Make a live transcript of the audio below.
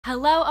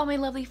Hello all my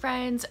lovely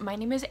friends, my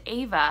name is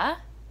Ava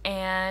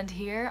and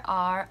here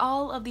are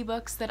all of the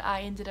books that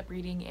I ended up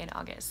reading in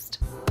August.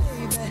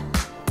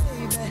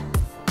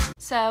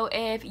 So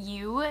if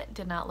you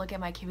did not look at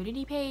my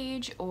community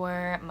page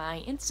or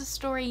my Insta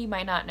story, you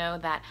might not know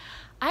that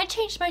I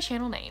changed my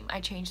channel name. I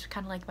changed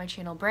kind of like my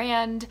channel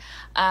brand.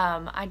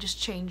 I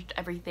just changed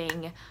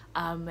everything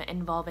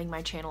involving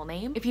my channel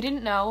name. If you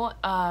didn't know,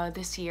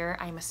 this year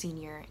I'm a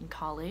senior in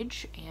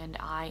college and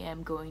I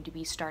am going to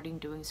be starting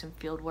doing some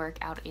field work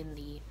out in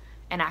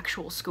an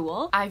actual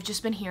school. I've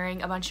just been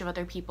hearing a bunch of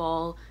other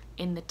people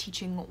in the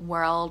teaching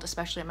world,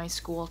 especially at my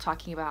school,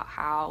 talking about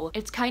how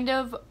it's kind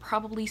of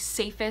probably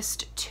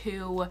safest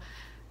to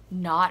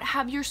not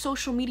have your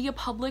social media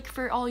public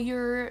for all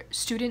your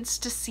students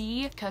to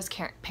see because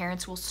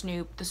parents will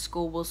snoop, the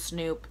school will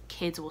snoop,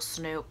 kids will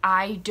snoop.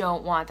 I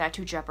don't want that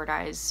to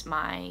jeopardize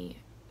my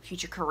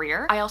future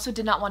career. I also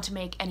did not want to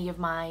make any of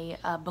my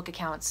book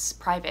accounts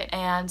private,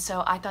 and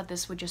so I thought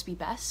this would just be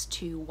best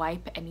to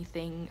wipe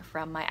anything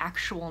from my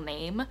actual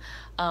name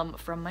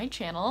from my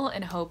channel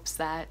in hopes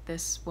that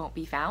this won't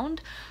be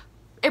found.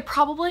 It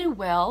probably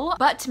will,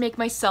 but to make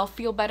myself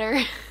feel better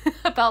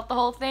about the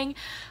whole thing,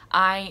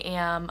 I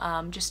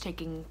am just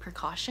taking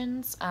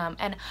precautions.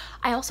 And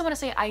I also want to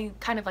say I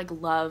kind of like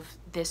love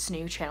this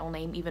new channel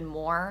name even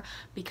more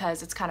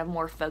because it's kind of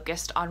more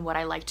focused on what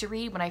I like to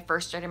read. When I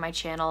first started my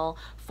channel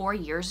 4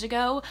 years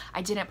ago,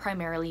 I didn't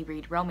primarily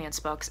read romance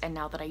books, and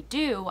now that I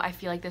do, I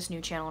feel like this new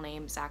channel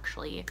name is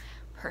actually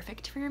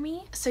perfect for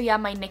me. So yeah,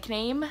 my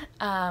nickname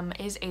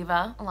is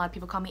Ava. A lot of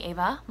people call me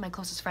Ava. My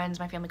closest friends,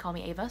 my family call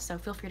me Ava, so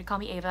feel free to call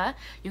me Ava.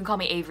 You can call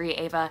me Avery,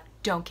 Ava,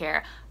 don't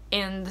care.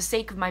 In the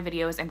sake of my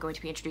videos, I'm going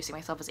to be introducing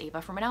myself as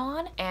Ava from now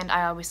on, and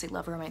I obviously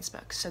love romance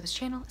books, so this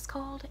channel is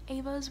called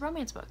Ava's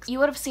Romance Books. You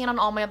would have seen on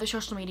all my other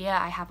social media,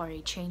 I have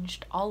already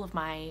changed all of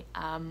my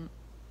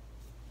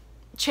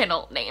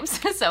channel names.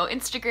 So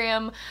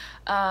Instagram,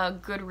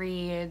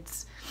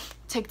 Goodreads,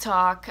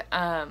 TikTok,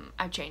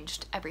 I've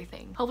changed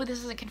everything. Hopefully this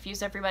doesn't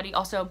confuse everybody.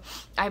 Also,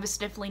 I have a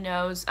sniffly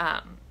nose.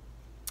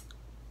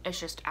 It's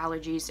just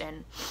allergies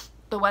and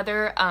the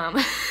weather.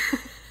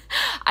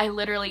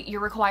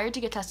 You're required to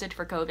get tested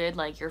for COVID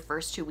like your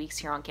first 2 weeks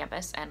here on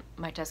campus, and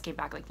my test came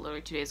back like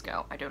literally 2 days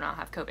ago. I do not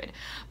have COVID,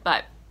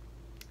 but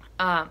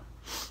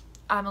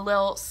I'm a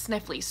little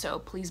sniffly, so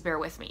please bear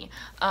with me.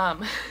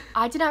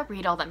 I did not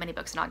read all that many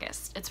books in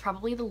August. It's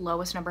probably the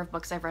lowest number of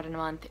books I've read in a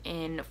month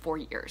in 4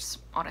 years,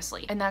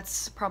 honestly. And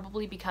that's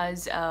probably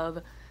because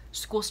of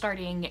school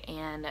starting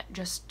and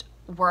just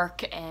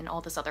work and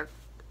all this other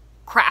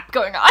crap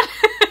going on.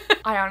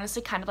 I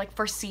honestly kind of like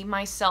foresee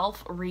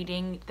myself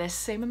reading this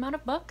same amount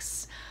of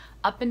books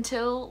up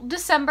until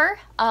December,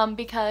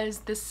 because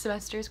this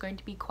semester is going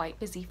to be quite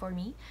busy for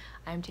me.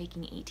 I'm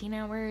taking 18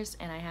 hours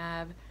and I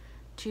have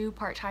 2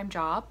 part-time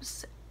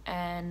jobs,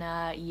 and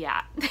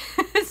yeah.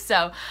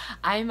 So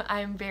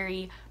I'm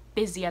very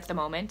busy at the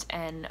moment,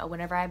 and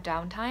whenever I have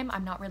downtime,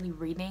 I'm not really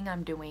reading,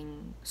 I'm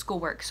doing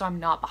schoolwork, so I'm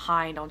not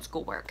behind on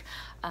schoolwork.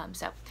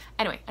 So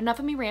anyway, enough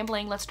of me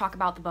rambling. Let's talk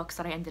about the books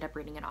that I ended up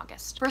reading in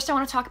August. First, I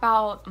want to talk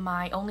about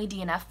my only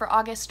DNF for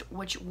August,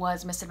 which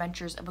was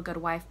Misadventures of a Good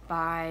Wife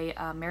by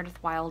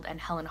Meredith Wild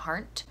and Helen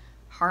Hart.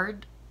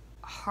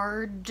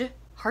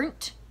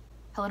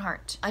 Helen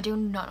Hart. I do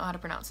not know how to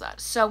pronounce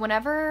that. So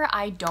whenever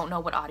I don't know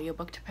what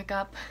audiobook to pick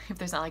up, if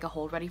there's not like a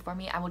hold ready for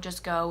me, I will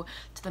just go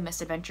to the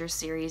Misadventures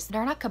series.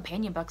 They're not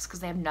companion books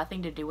because they have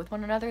nothing to do with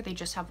one another. They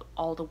just have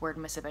all the word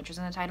Misadventures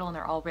in the title, and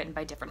they're all written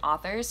by different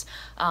authors.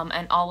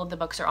 And all of the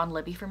books are on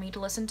Libby for me to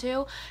listen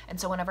to. And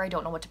so whenever I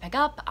don't know what to pick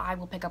up, I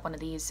will pick up one of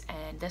these,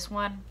 and this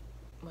one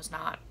was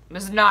not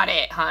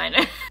it, hun.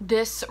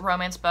 This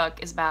romance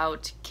book is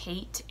about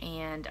Kate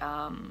and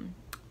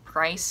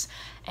Price,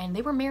 and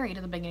they were married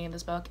at the beginning of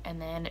this book, and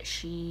then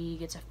she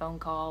gets a phone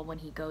call when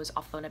he goes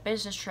off on a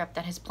business trip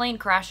that his plane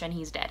crashed and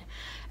he's dead.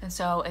 And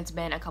so it's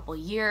been a couple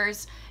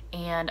years,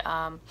 and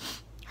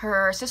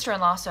her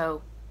sister-in-law,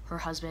 so her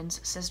husband's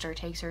sister,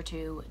 takes her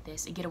to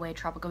this getaway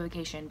tropical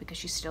vacation because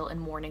she's still in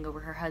mourning over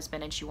her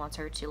husband, and she wants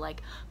her to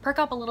like perk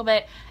up a little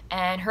bit,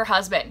 and her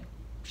husband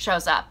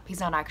shows up. He's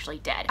not actually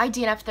dead. I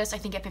DNF'd this, I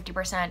think, at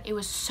 50%. It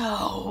was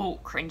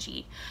so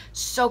cringy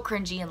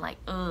and like,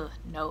 ugh,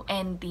 no.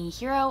 And the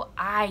hero,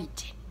 I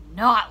did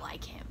not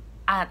like him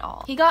at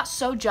all. He got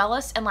so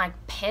jealous and like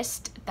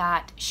pissed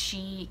that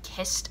she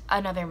kissed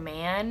another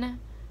man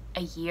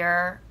a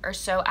year or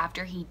so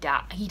after he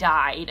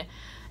died.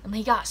 And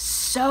he got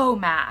so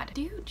mad.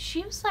 Dude,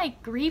 she was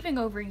like grieving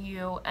over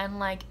you, and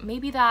like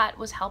maybe that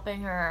was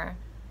helping her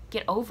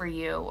get over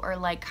you or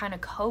like kind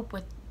of cope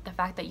with the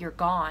fact that you're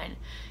gone.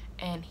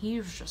 And he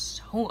was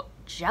just so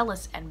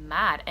jealous and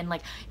mad, and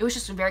like it was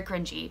just very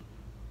cringy.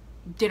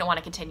 Didn't want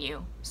to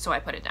continue, so I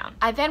put it down.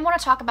 I then want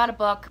to talk about a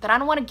book that I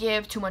don't want to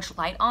give too much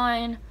light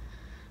on,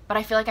 but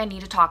I feel like I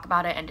need to talk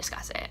about it and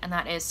discuss it, and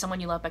that is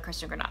Someone You Love by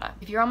Kristen Granada.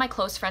 If you're on my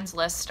close friends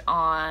list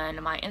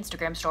on my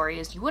Instagram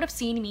stories, you would have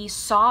seen me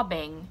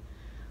sobbing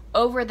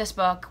over this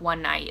book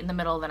one night in the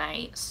middle of the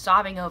night,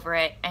 sobbing over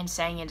it and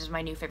saying it is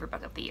my new favorite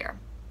book of the year.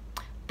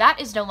 That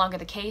is no longer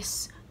the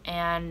case.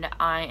 and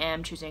I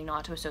am choosing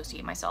not to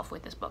associate myself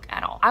with this book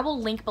at all. I will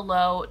link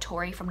below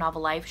Tori from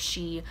Novel Life.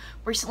 She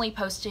recently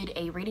posted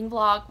a reading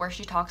vlog where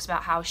she talks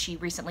about how she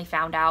recently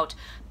found out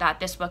that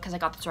this book, because I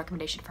got this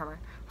recommendation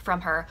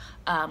from her,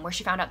 where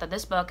she found out that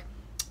this book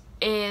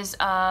is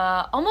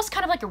almost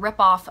kind of like a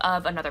ripoff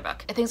of another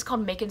book. I think it's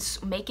called Make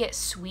It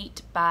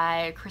Sweet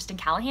by Kristen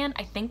Callahan.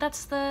 I think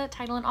that's the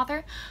title and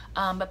author.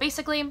 But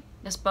basically,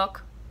 this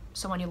book,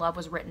 Someone You Love,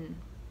 was written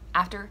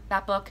after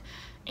that book,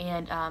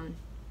 and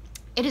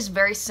it is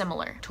very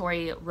similar.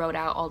 Tori wrote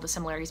out all the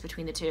similarities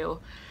between the two,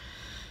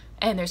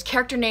 and there's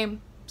character names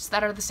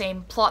that are the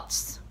same, plot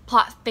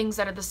things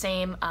that are the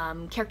same,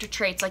 character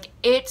traits. Like,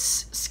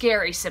 it's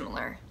scary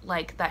similar,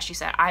 like that she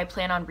said. I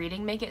plan on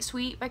reading Make It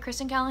Sweet by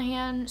Kristen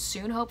Callahan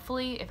soon,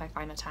 hopefully, if I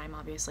find the time.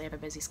 Obviously I have a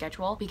busy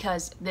schedule,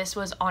 because this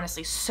was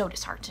honestly so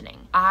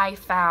disheartening. I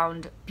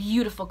found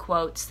beautiful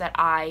quotes that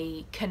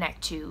I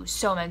connect to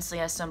so immensely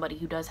as somebody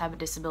who does have a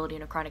disability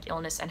and a chronic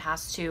illness and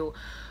has to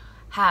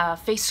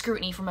face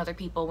scrutiny from other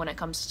people when it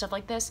comes to stuff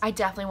like this. I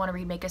definitely want to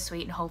read Make It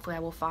Sweet, and hopefully I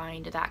will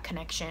find that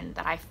connection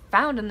that I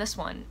found in this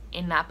one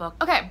in that book.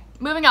 Okay,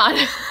 moving on.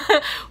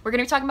 We're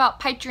gonna be talking about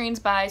Pipe Dreams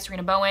by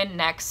Serena Bowen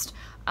next.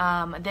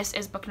 This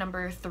is book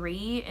number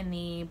 3 in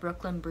the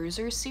Brooklyn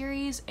Bruisers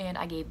series, and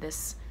I gave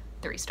this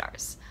 3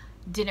 stars.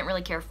 Didn't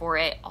really care for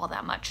it all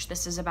that much.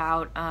 This is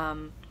about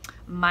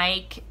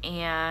Mike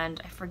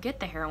and I forget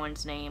the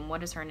heroine's name.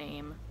 What is her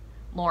name?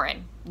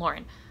 Lauren.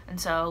 And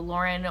so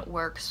Lauren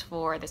works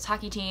for this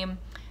hockey team,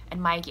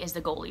 and Mike is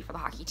the goalie for the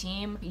hockey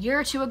team. A year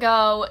or two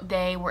ago,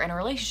 they were in a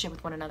relationship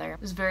with one another.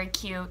 It was very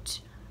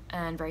cute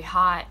and very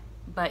hot,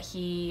 but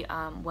he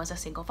was a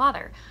single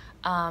father.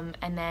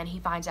 And then he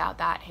finds out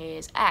that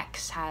his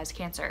ex has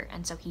cancer,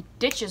 and so he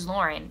ditches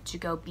Lauren to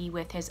go be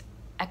with his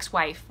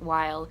ex-wife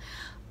while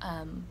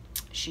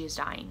she is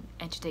dying,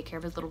 and to take care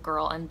of his little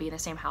girl and be in the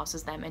same house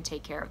as them and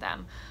take care of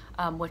them,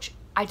 which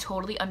I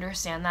totally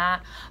understand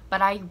that,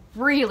 but I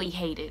really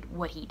hated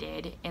what he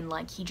did, and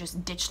like, he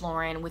just ditched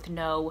Lauren with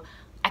no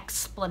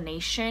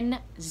explanation,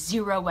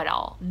 zero at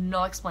all,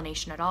 no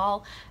explanation at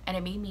all, and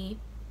it made me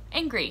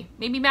angry,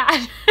 made me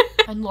mad.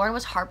 And Lauren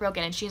was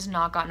heartbroken, and she has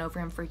not gotten over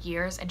him for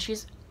years, and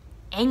she's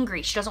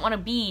angry. She doesn't want to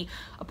be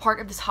a part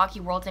of this hockey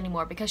world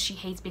anymore because she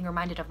hates being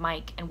reminded of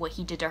Mike and what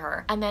he did to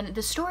her. And then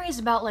the story is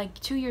about like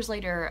 2 years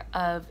later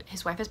of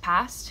his wife has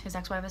passed, his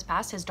ex-wife has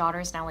passed, his daughter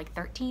is now like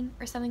 13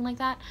 or something like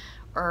that,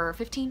 or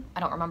 15, I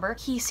don't remember.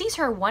 He sees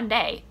her one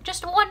day,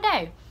 just one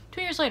day,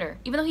 2 years later,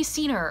 even though he's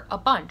seen her a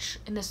bunch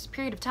in this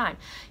period of time.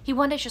 He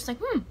one day is just like,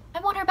 I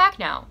want her back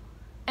now.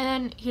 And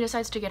then he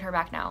decides to get her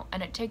back now,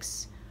 and it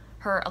takes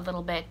her a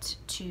little bit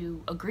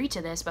to agree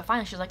to this, but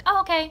finally she's like,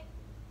 oh, okay,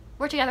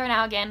 we're together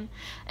now again.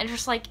 And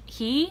just like,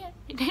 he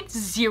did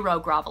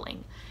zero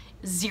groveling,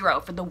 zero,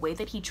 for the way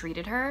that he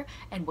treated her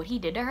and what he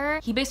did to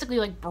her. He basically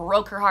like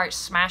broke her heart,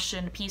 smashed it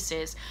into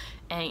pieces,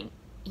 and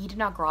he did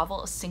not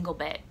grovel a single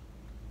bit.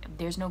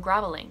 There's no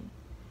groveling.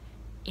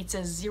 It's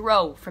a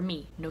 0 from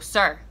me. No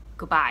sir,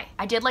 goodbye.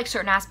 I did like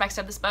certain aspects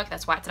of this book,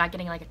 that's why it's not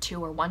getting like a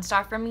 2 or 1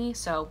 star from me,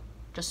 so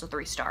just a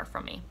 3 star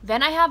from me.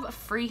 Then I have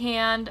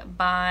Freehand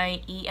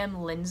by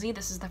E.M. Lindsay.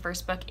 This is the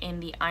first book in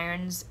the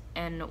Irons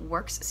and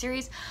Works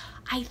series.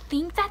 I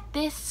think that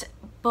this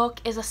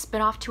book is a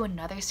spin-off to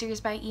another series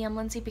by E.M.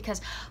 Lindsay,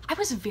 because I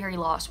was very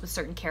lost with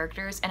certain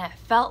characters, and it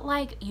felt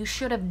like you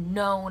should have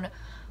known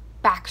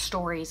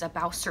backstories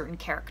about certain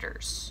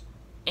characters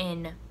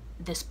in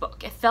this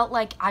book. It felt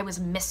like I was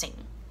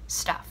missing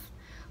stuff.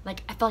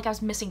 Like, I felt like I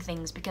was missing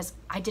things because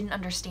I didn't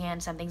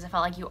understand some things. I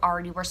felt like you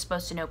already were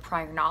supposed to know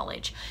prior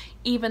knowledge,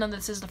 even though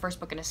this is the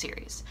first book in a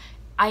series.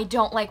 I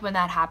don't like when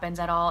that happens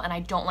at all, and I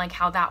don't like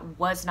how that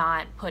was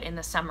not put in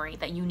the summary,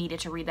 that you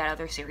needed to read that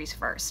other series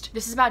first.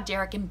 This is about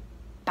Derek and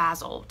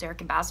Basil.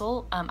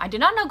 I did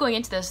not know going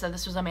into this that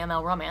this was a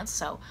male-male romance,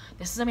 so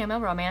this is a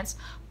male-male romance.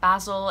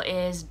 Basil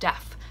is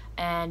deaf,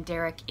 and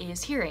Derek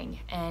is hearing,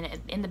 and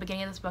in the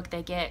beginning of this book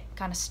they get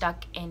kind of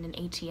stuck in an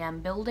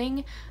ATM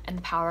building, and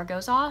the power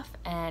goes off,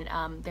 and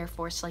they're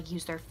forced to like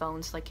use their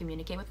phones to like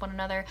communicate with one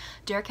another.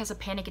 Derek has a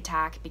panic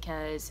attack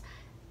because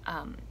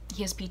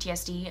he has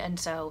PTSD, and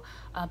so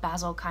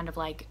Basil kind of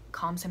like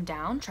calms him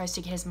down, tries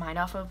to get his mind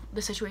off of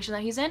the situation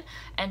that he's in,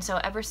 and so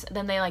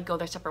then they like go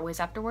their separate ways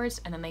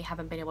afterwards, and then they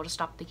haven't been able to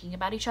stop thinking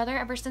about each other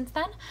ever since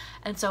then.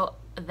 And so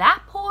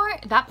that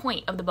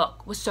point of the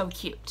book was so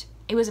cute.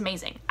 It was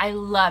amazing. I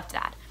loved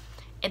that.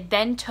 It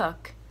then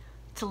took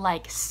to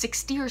like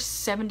 60 or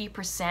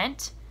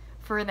 70%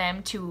 for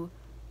them to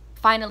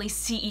finally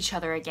see each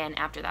other again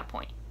after that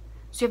point.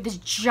 So you have this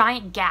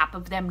giant gap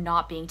of them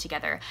not being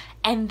together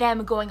and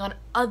them going on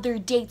other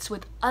dates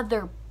with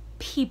other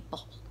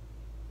people.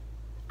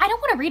 I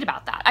don't want to read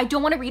about that. I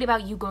don't want to read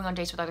about you going on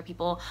dates with other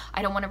people.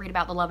 I don't want to read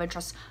about the love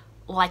interest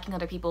liking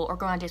other people or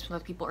going on dates with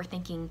other people or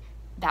thinking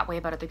that way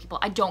about other people.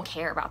 I don't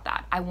care about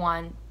that. I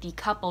want the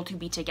couple to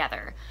be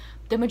together.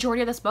 The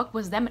majority of this book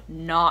was them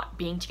not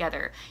being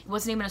together. It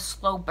wasn't even a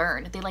slow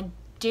burn.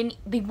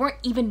 They weren't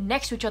even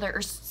next to each other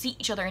or see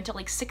each other until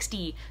like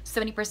 60,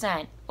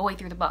 70% away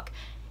through the book.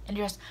 And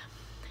just,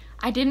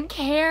 I didn't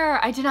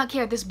care. I did not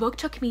care. This book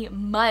took me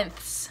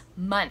months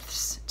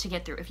to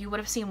get through. If you would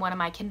have seen one of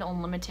my Kindle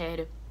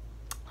Unlimited,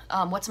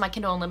 what's my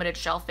Kindle Unlimited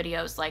shelf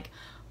videos, like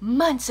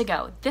months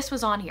ago, this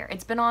was on here.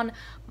 It's been on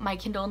my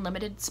Kindle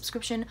Unlimited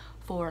subscription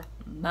for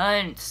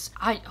months.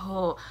 I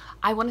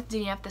wanted to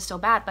DNF this so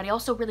bad, but I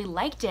also really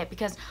liked it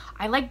because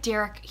I like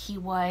Derek. He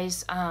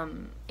was,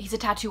 he's a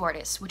tattoo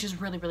artist, which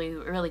is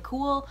really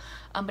cool,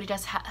 but he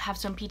does have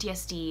some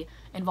PTSD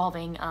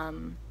involving,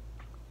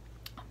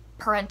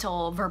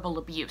 parental verbal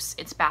abuse.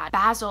 It's bad.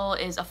 Basil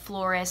is a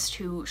florist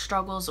who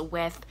struggles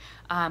with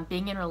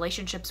being in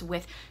relationships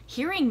with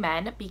hearing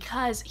men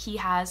because he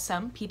has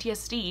some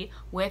PTSD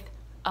with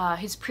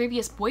his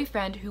previous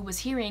boyfriend who was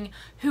hearing,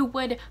 who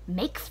would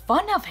make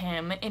fun of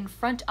him in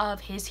front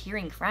of his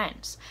hearing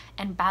friends.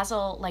 And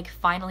Basil like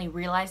finally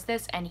realized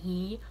this, and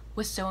he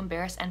was so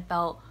embarrassed and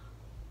felt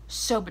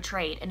so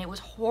betrayed, and it was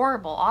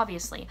horrible,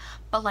 obviously,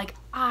 but like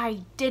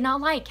I did not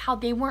like how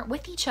they weren't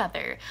with each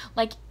other.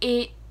 Like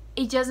it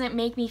doesn't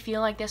make me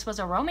feel like this was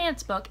a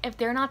romance book if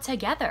they're not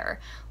together.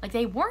 Like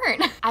they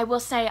weren't. I will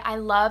say I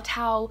loved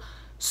how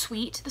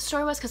sweet the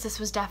story was, because this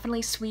was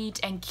definitely sweet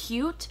and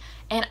cute,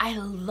 and I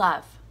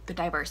love the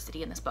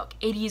diversity in this book.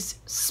 It is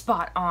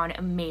spot on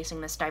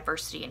amazing, this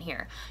diversity in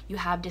here. You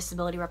have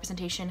disability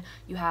representation,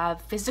 you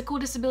have physical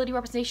disability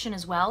representation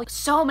as well. Like,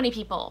 so many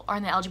people are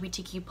in the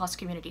LGBTQ plus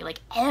community,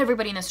 like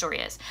everybody in the story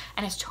is,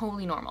 and it's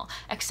totally normal,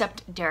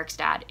 except Derek's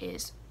dad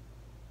is,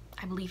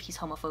 I believe he's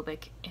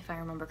homophobic, if I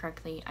remember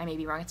correctly. I may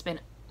be wrong. It's been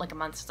like a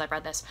month since I've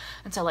read this,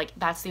 and so like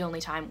that's the only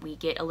time we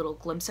get a little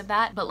glimpse of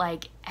that, but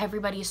like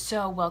everybody is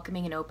so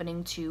welcoming and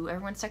opening to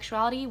everyone's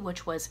sexuality,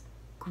 which was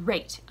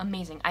great,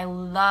 amazing. I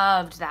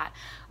loved that.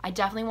 I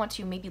definitely want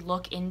to maybe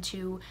look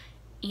into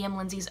E.M.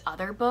 Lindsay's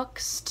other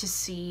books to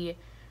see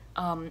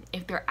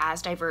if they're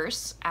as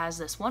diverse as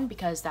this one,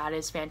 because that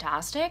is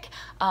fantastic.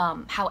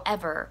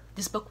 However,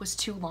 this book was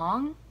too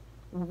long,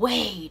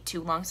 way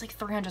too long. It's like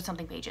 300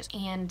 something pages,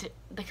 and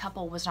the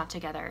couple was not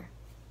together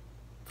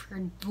for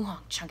a long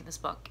chunk of this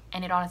book,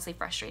 and it honestly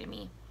frustrated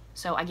me.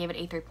 So I gave it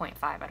a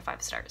 3.5 out of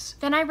 5 stars.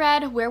 Then I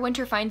read Where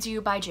Winter Finds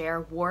You by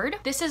J.R. Ward.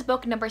 This is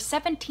book number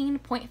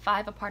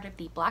 17.5, a part of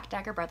the Black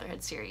Dagger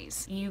Brotherhood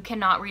series. You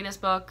cannot read this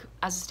book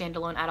as a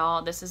standalone at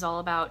all. This is all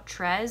about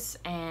Trez,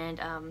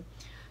 and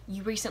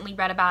you recently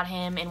read about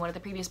him in one of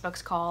the previous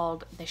books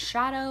called The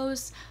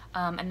Shadows,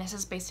 and this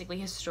is basically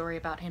his story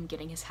about him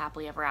getting his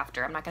happily ever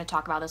after. I'm not going to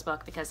talk about this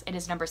book because it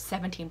is number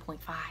 17.5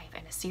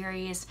 in a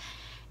series.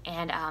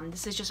 And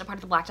this is just a part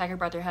of the Black Dagger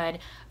Brotherhood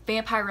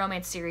vampire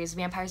romance series.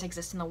 Vampires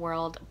exist in the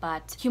world,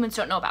 but humans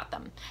don't know about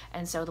them.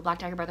 And so the Black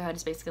Dagger Brotherhood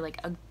is basically like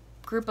a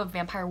group of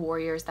vampire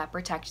warriors that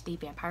protect the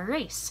vampire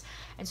race.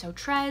 And so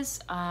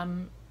Trez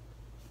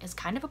is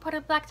kind of a part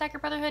of the Black Dagger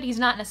Brotherhood. He's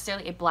not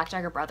necessarily a Black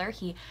Dagger brother.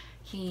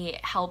 He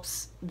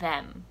helps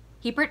them.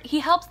 He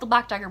helps the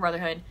Black Dagger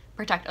Brotherhood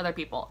protect other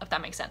people, if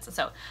that makes sense. And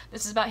so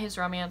this is about his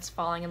romance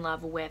falling in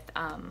love with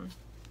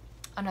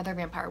another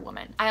vampire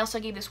woman. I also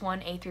gave this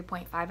one a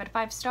 3.5 out of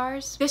 5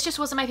 stars. This just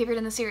wasn't my favorite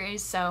in the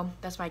series, so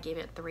that's why I gave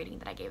it the rating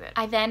that I gave it.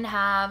 I then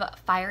have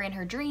Fire in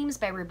Her Dreams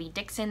by Ruby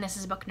Dixon. This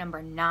is book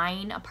number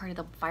 9, a part of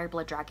the Fire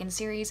Blood Dragon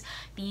series.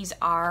 These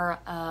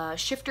are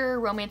shifter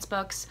romance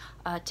books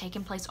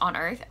taking place on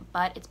Earth,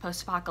 but it's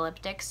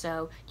post-apocalyptic.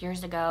 So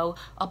years ago,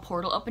 a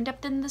portal opened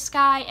up in the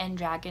sky and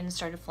dragons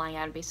started flying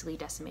out and basically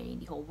decimating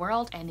the whole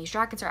world. And these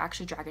dragons are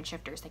actually dragon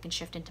shifters. They can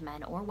shift into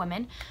men or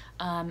women.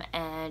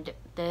 And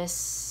this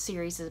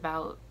series is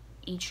about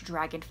each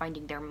dragon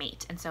finding their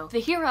mate. And so the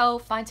hero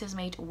finds his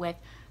mate with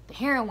the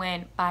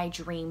heroine by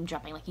dream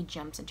jumping. Like he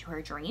jumps into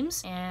her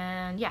dreams,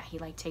 and yeah, he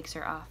like takes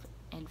her off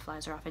and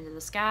flies her off into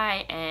the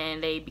sky,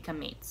 and they become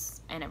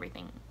mates and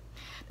everything.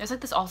 There's like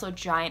this also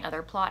giant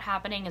other plot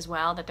happening as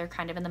well that they're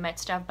kind of in the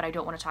midst of, but I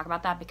don't want to talk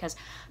about that because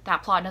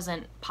that plot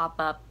doesn't pop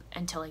up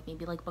until like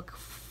maybe like book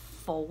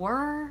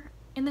 4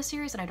 in the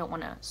series, and I don't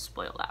want to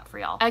spoil that for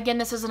y'all. Again,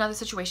 this is another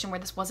situation where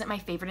this wasn't my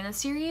favorite in the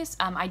series.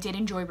 I did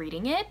enjoy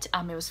reading it.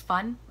 It was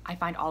fun. I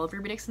find all of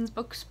Ruby Dixon's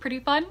books pretty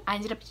fun. I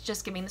ended up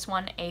just giving this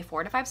one a 4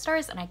 out of 5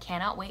 stars, and I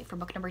cannot wait for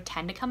book number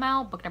 10 to come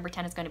out. Book number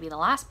 10 is going to be the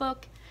last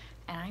book,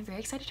 and I'm very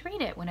excited to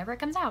read it whenever it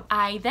comes out.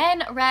 I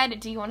then read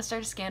Do You Want to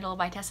Start a Scandal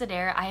by Tessa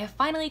Dare. I have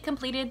finally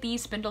completed the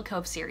Spindle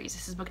Cove series.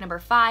 This is book number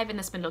 5 in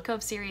the Spindle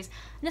Cove series,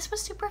 and this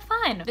was super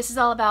fun. This is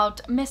all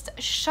about Miss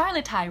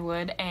Charlotte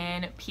Highwood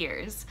and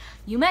Piers.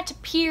 You met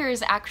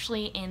Piers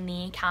actually in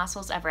the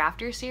Castles Ever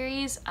After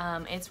series.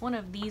 It's one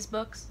of these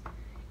books.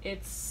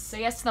 It's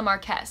Say Yes to the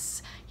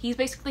Marquess. He's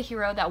basically the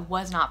hero that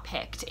was not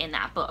picked in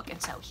that book,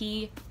 and so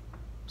he...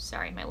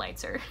 Sorry, my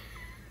lights are...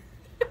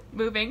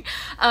 moving.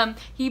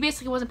 He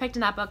basically wasn't picked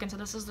in that book, and so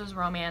this is his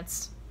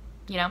romance,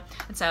 you know?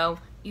 And so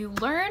you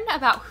learn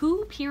about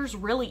who Piers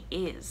really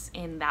is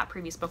in that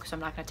previous book, so I'm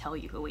not going to tell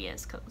you who he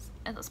is because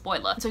it's a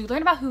spoiler. So you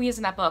learn about who he is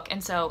in that book,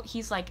 and so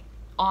he's like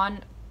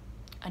on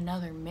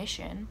another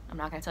mission. I'm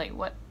not going to tell you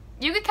what.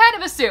 You could kind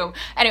of assume.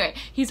 Anyway,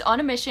 he's on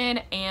a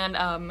mission,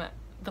 and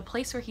the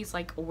place where he's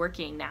like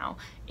working now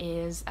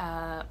is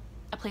a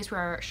place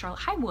where Charlotte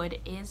Highwood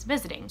is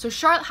visiting. So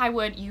Charlotte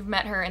Highwood, you've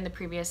met her in the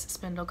previous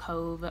Spindle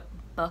Cove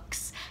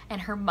books,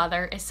 and her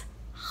mother is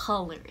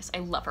hilarious. I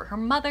love her. Her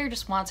mother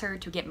just wants her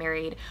to get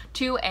married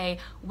to a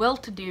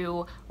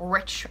well-to-do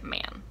rich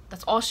man.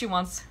 That's all she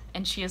wants,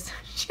 and she's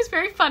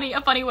very funny,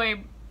 a funny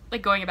way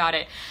like going about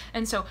it.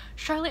 And so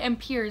Charlotte and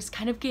Piers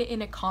kind of get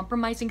in a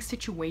compromising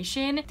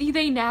situation.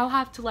 They now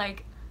have to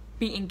like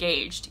be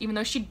engaged, even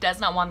though she does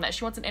not want that.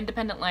 She wants an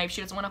independent life.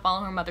 She doesn't want to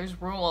follow her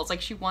mother's rules.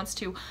 Like, she wants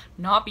to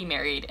not be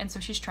married. And so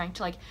she's trying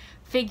to like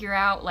figure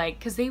out, like,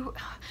 because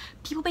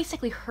people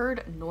basically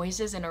heard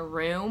noises in a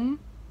room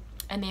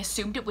and they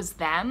assumed it was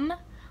them,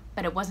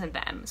 but it wasn't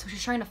them. So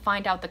she's trying to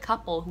find out the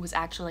couple who was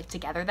actually like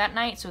together that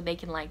night so they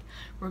can like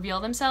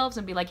reveal themselves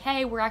and be like,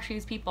 hey, we're actually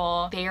these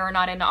people. They are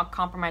not in a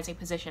compromising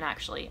position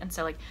actually. And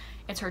so like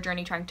it's her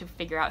journey trying to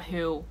figure out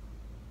who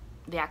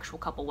the actual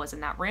couple was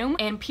in that room.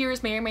 And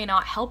Piers may or may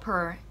not help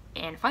her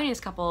in finding this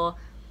couple,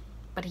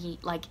 but he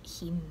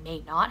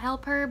may not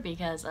help her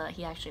because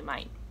he actually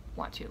might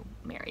want to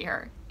marry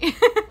her.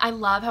 I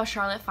love how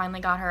Charlotte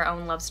finally got her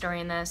own love story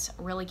in this.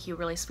 Really cute,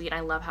 really sweet. I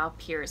love how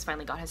Piers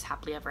finally got his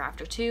happily ever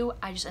after too.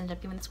 I just ended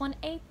up giving this one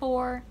a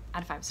 4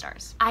 out of 5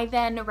 stars. I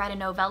then read a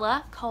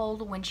novella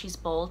called When She's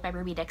Bold by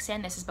Ruby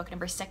Dixon. This is book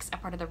number 6, a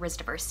part of the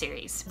WorldInWord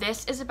series.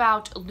 This is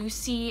about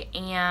Lucy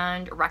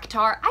and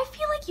Rektar. I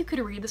feel like you could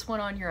read this one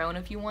on your own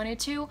if you wanted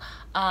to,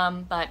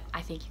 but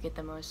I think you get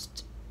the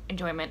most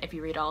enjoyment if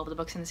you read all of the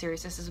books in the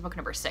series. This is book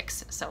number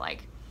 6, so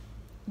like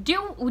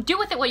do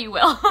with it what you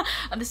will.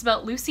 This is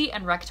about Lucy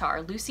and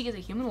Rektar. Lucy is a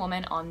human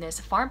woman on this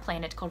farm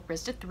planet called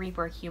Rizda 3,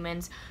 where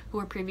humans who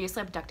were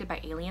previously abducted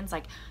by aliens,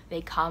 like,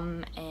 they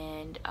come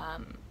and are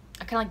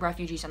kind of like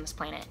refugees on this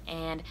planet,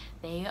 and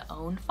they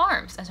own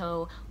farms. And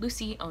so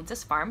Lucy owns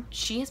this farm.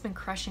 She has been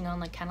crushing on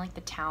like kind of like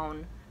the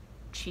town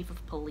chief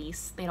of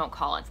police. They don't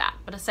call it that,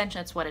 but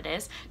essentially that's what it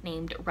is,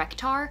 named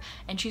Rektar,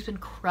 and she's been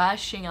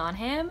crushing on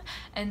him.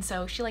 And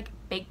so she like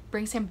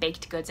brings him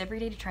baked goods every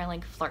day to try and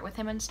like flirt with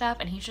him and stuff,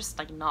 and he's just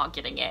like not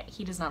getting it.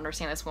 He does not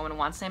understand this woman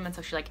wants him, and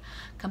so she like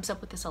comes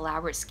up with this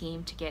elaborate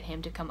scheme to get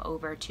him to come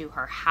over to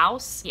her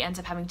house. He ends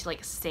up having to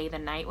like stay the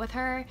night with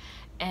her,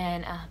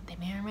 and they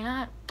may or may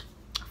not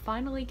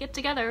finally get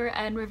together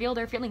and reveal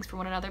their feelings for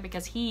one another,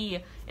 because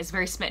he is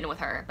very smitten with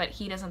her, but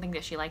he doesn't think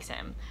that she likes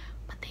him.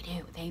 But they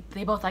do.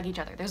 They both like each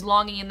other. There's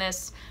longing in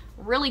this.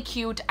 Really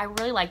cute. I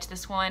really liked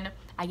this one.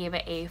 I gave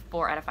it a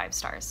 4 out of 5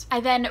 stars. I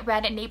then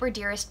read Neighbor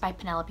Dearest by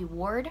Penelope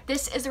Ward.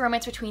 This is a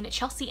romance between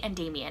Chelsea and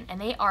Damien, and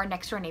they are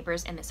next door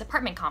neighbors in this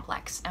apartment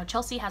complex. Now,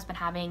 Chelsea has been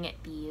having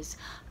these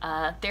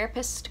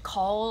therapist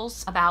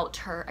calls about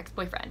her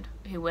ex-boyfriend,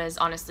 who was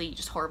honestly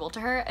just horrible to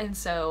her, and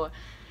so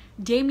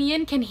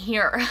Damien can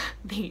hear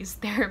these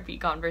therapy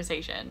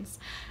conversations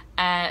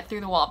through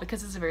the wall,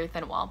 because it's a very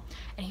thin wall,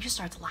 and he just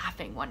starts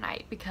laughing one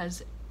night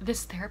because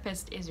this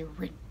therapist is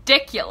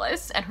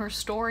ridiculous, and her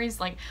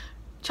stories, like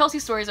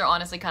Chelsea's stories, are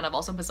honestly kind of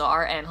also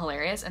bizarre and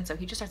hilarious, and so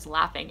he just starts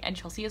laughing, and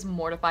Chelsea is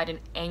mortified and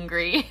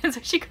angry. And so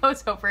she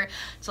goes over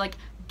to like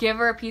give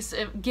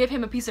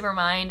him a piece of her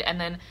mind,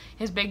 and then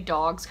his big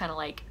dogs kind of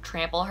like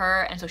trample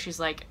her, and so she's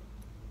like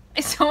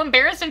so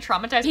embarrassed and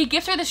traumatized. He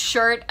gives her this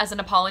shirt as an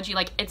apology.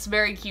 Like, it's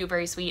very cute,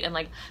 very sweet, and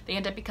like they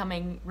end up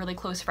becoming really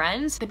close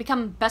friends. They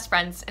become best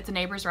friends. It's a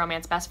neighbor's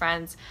romance, best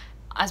friends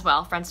as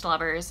well, friends to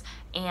lovers,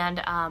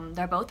 and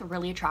they're both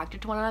really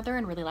attracted to one another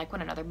and really like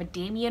one another, but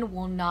Damien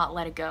will not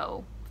let it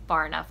go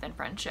far enough in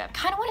friendship. I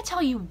kind of want to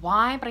tell you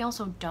why, but I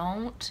also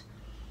don't.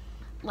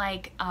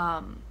 Like,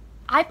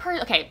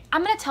 okay,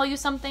 I'm gonna tell you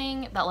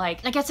something that,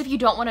 like, I guess if you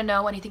don't want to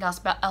know anything else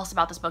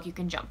about this book, you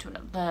can jump to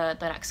the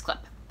next clip.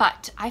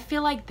 But I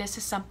feel like this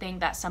is something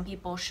that some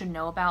people should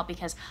know about,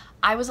 because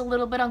I was a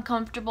little bit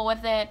uncomfortable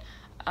with it.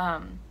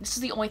 This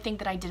is the only thing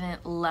that I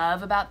didn't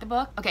love about the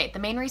book. Okay, the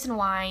main reason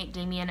why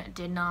Damien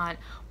did not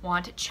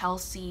want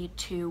Chelsea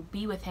to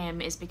be with him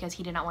is because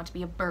he did not want to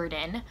be a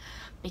burden,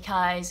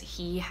 because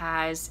he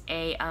has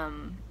a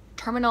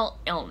terminal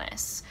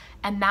illness,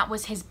 and that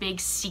was his big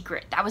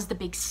secret. That was the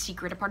big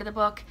secret part of the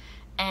book.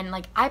 And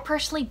like, I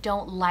personally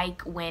don't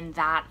like when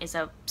that is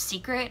a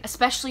secret,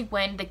 especially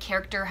when the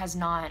character has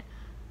not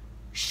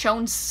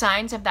shown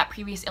signs of that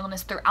previous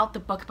illness throughout the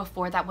book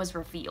before that was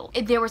revealed.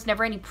 There was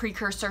never any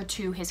precursor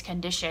to his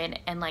condition,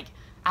 and like,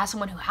 as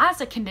someone who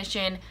has a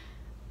condition,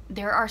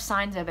 there are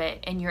signs of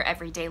it in your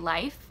everyday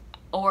life,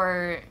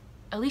 or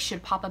at least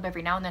should pop up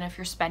every now and then if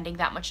you're spending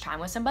that much time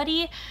with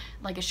somebody.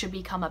 Like, it should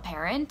become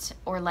apparent,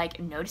 or like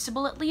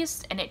noticeable at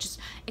least. And it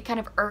kind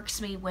of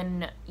irks me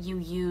when you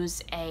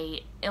use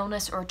a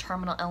illness or a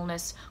terminal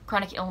illness,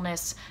 chronic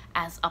illness,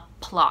 as a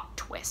plot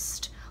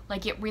twist.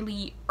 Like, it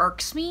really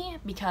irks me,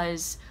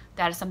 because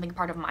that is something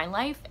part of my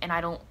life, and I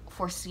don't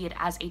foresee it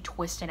as a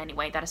twist in any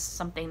way. That is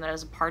something that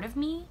is a part of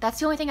me. That's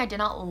the only thing I did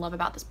not love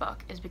about this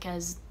book, is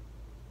because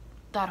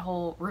that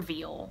whole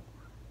reveal,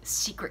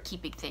 secret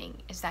keeping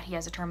thing, is that he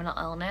has a terminal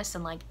illness,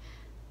 and like,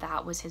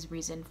 that was his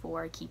reason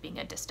for keeping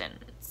a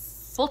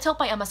distance. Full Tilt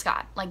by Emma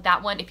Scott. Like,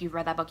 that one, if you've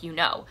read that book, you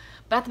know.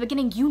 But at the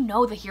beginning, you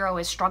know the hero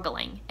is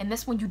struggling. And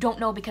this one, you don't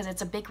know, because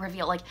it's a big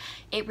reveal. Like,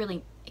 it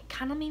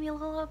kind of made me a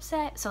little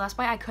upset. So that's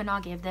why I could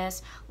not give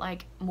this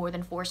like more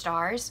than 4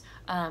 stars.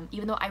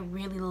 Even though I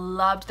really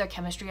loved their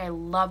chemistry, I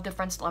loved the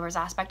friends to lovers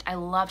aspect, I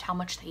loved how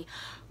much they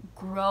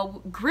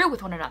grew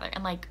with one another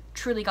and like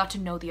truly got to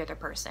know the other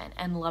person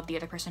and love the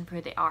other person for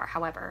who they are.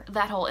 However,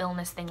 that whole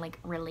illness thing like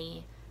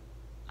really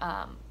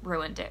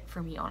ruined it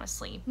for me,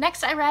 honestly.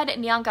 Next, I read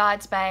Neon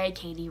Gods by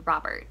Katie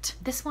Robert.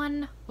 This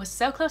one was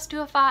so close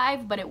to a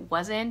 5, but it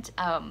wasn't.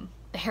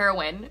 The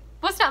heroine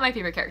was not my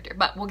favorite character,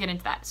 but we'll get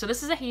into that. So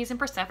this is a Hades and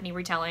Persephone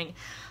retelling.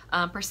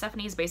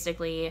 Persephone is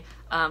basically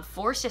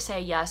forced to say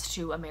yes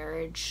to a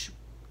marriage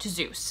to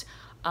Zeus,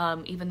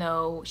 even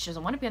though she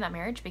doesn't want to be in that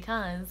marriage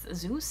because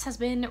Zeus has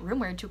been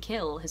rumored to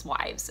kill his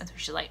wives. And so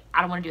she's like,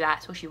 I don't want to do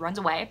that. So she runs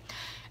away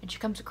and she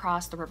comes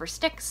across the river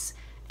Styx,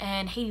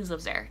 and Hades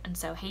lives there. And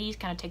so Hades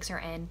kind of takes her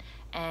in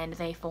and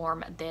they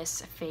form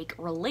this fake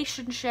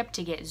relationship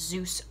to get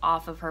Zeus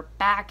off of her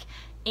back,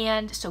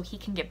 and so he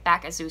can get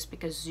back at Zeus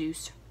because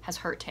Zeus has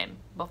hurt him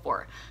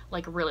before,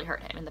 like really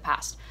hurt him in the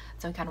past.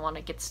 So he kind of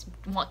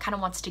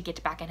wants to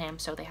get back at him.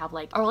 So they have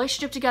like a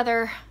relationship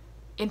together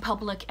in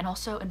public and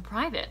also in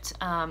private.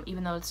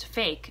 Even though it's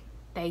fake,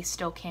 they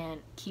still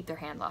can't keep their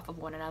hands off of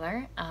one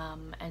another.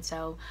 And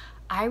so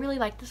I really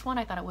liked this one.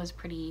 I thought it was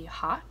pretty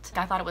hot.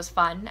 I thought it was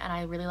fun, and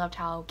I really loved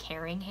how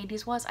caring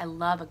Hades was. I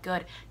love a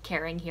good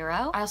caring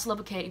hero. I also love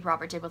what Katie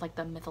Robert did with like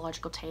the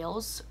mythological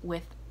tales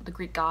with the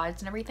Greek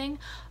gods and everything.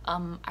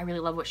 I really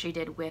love what she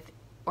did with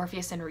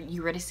Orpheus and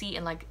Eurydice,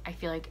 and like I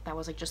feel like that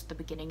was like just the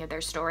beginning of their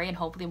story, and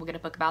hopefully we'll get a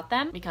book about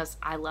them because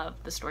I love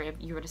the story of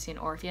Eurydice and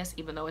Orpheus,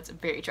 even though it's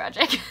very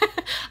tragic.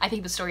 I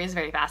think the story is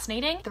very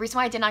fascinating. The reason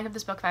why I did not give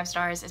this book 5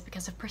 stars is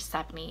because of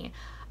Persephone.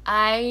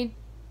 I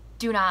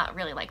do not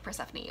really like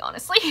Persephone,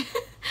 honestly.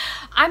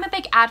 I'm a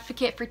big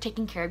advocate for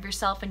taking care of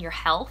yourself and your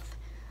health.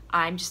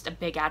 I'm just a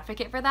big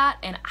advocate for that,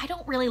 and I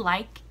don't really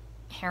like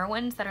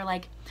heroines that are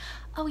like,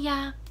 oh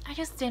yeah, I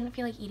just didn't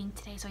feel like eating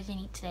today, so I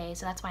didn't eat today,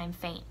 so that's why I'm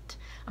faint.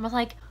 I'm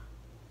like,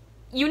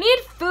 you need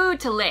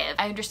food to live.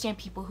 I understand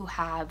people who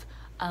have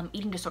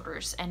eating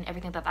disorders and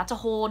everything like that. That's a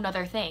whole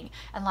nother thing,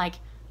 and like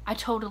I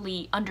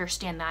totally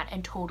understand that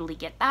and totally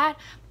get that.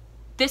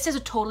 This is a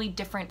totally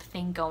different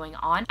thing going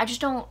on. I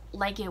just don't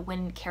like it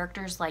when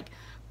characters like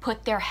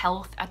put their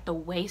health at the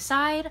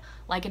wayside.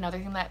 Like another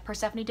thing that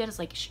Persephone did is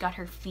like she got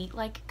her feet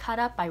like cut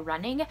up by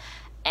running,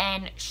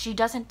 and she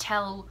doesn't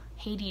tell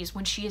Hades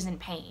when she is in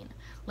pain.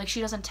 Like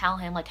she doesn't tell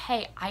him like,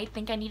 hey, I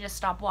think I need to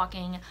stop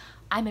walking,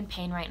 I'm in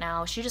pain right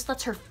now. She just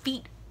lets her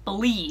feet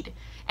bleed,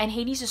 and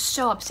Hades is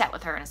so upset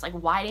with her, and it's like,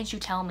 why didn't you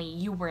tell me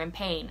you were in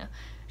pain?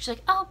 She's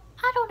like, oh,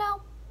 I don't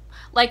know.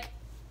 Like,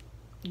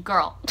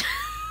 girl.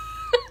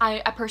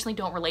 I personally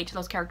don't relate to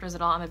those characters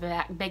at all. I'm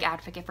a big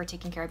advocate for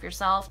taking care of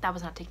yourself. That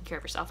was not taking care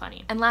of yourself,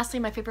 honey. And lastly,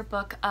 my favorite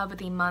book of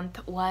the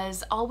month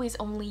was Always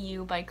Only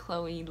You by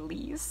Chloe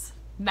Lees.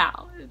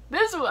 Now,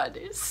 this one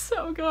is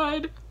so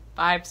good.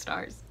 5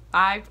 stars.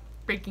 5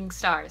 freaking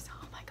stars.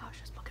 Oh my gosh,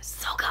 this book is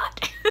so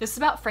good. This is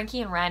about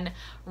Frankie and Ren.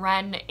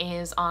 Ren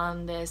is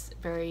on this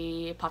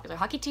very popular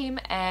hockey team,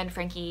 and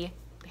Frankie,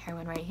 the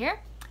heroine right here,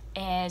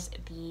 is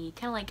the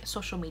kind of like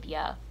social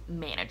media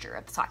manager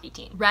of this hockey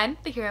team. Ren,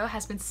 the hero,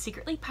 has been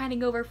secretly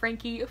pining over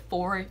Frankie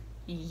for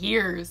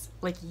years,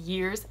 like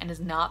years, and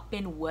has not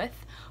been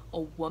with a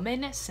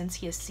woman since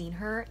he has seen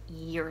her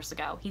years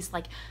ago. He's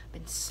like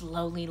been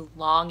slowly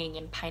longing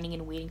and pining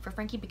and waiting for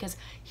Frankie because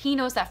he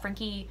knows that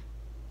Frankie,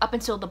 up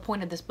until the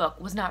point of this book,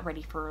 was not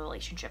ready for a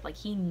relationship. Like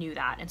he knew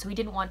that, and so he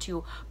didn't want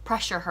to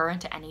pressure her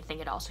into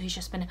anything at all. So he's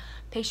just been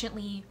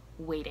patiently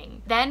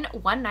waiting. Then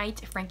one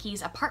night,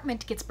 Frankie's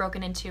apartment gets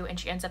broken into, and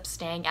she ends up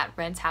staying at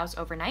Ren's house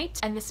overnight.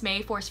 And this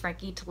may force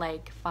Frankie to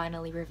like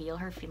finally reveal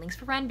her feelings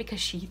for Ren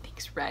because she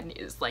thinks Ren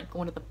is like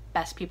one of the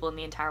best people in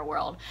the entire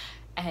world.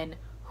 And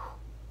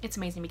it's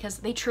amazing because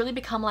they truly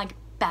become like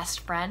best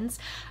friends,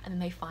 and then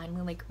they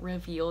finally like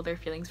reveal their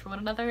feelings for one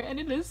another,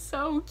 and it is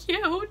so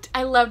cute.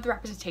 I love the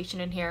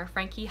representation in here.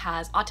 Frankie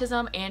has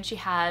autism and she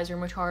has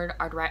rheumatoid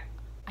arthritis.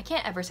 I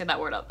can't ever say that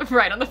word up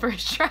right on the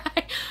first try.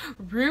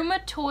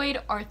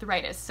 Rheumatoid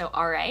arthritis, so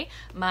RA.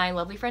 My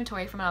lovely friend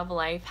Tori from Out of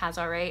Life has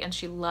RA, and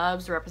she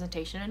loves the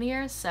representation in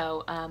here,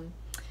 so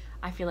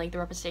I feel like the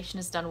representation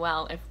is done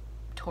well if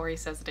Tori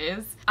says it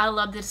is. I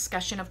love the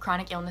discussion of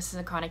chronic illnesses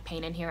and chronic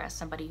pain in here. As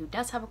somebody who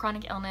does have a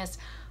chronic illness,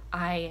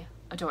 I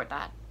adored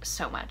that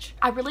so much.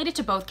 I related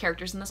to both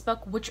characters in this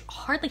book, which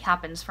hardly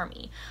happens for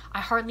me. I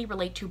hardly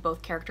relate to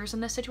both characters in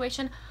this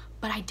situation,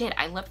 but I did.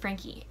 I love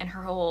Frankie and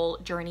her whole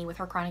journey with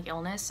her chronic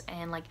illness,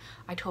 and like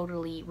I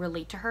totally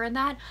relate to her in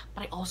that,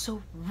 but I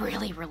also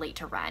really relate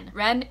to Ren.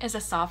 Ren is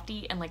a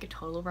softie and like a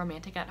total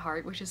romantic at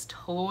heart, which is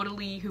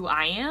totally who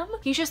I am.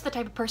 He's just the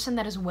type of person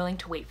that is willing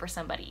to wait for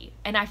somebody,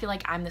 and I feel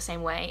like I'm the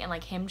same way, and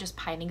like him just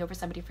pining over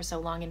somebody for so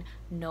long and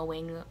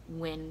knowing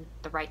when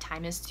the right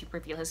time is to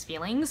reveal his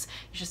feelings,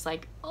 it's just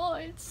like, oh,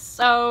 it's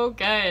so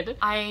good.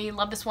 I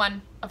love this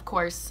one, of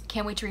course.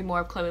 Can't wait to read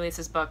more of Chloe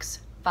Lees's books.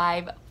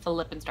 5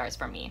 flippin' stars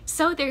from me.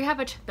 So there you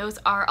have it. Those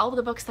are all of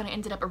the books that I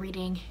ended up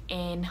reading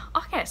in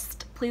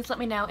August. Please let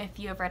me know if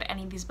you have read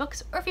any of these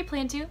books or if you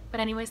plan to. But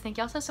anyways, thank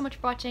y'all so much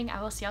for watching.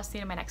 I will see y'all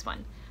soon in my next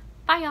one.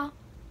 Bye! Bye, y'all.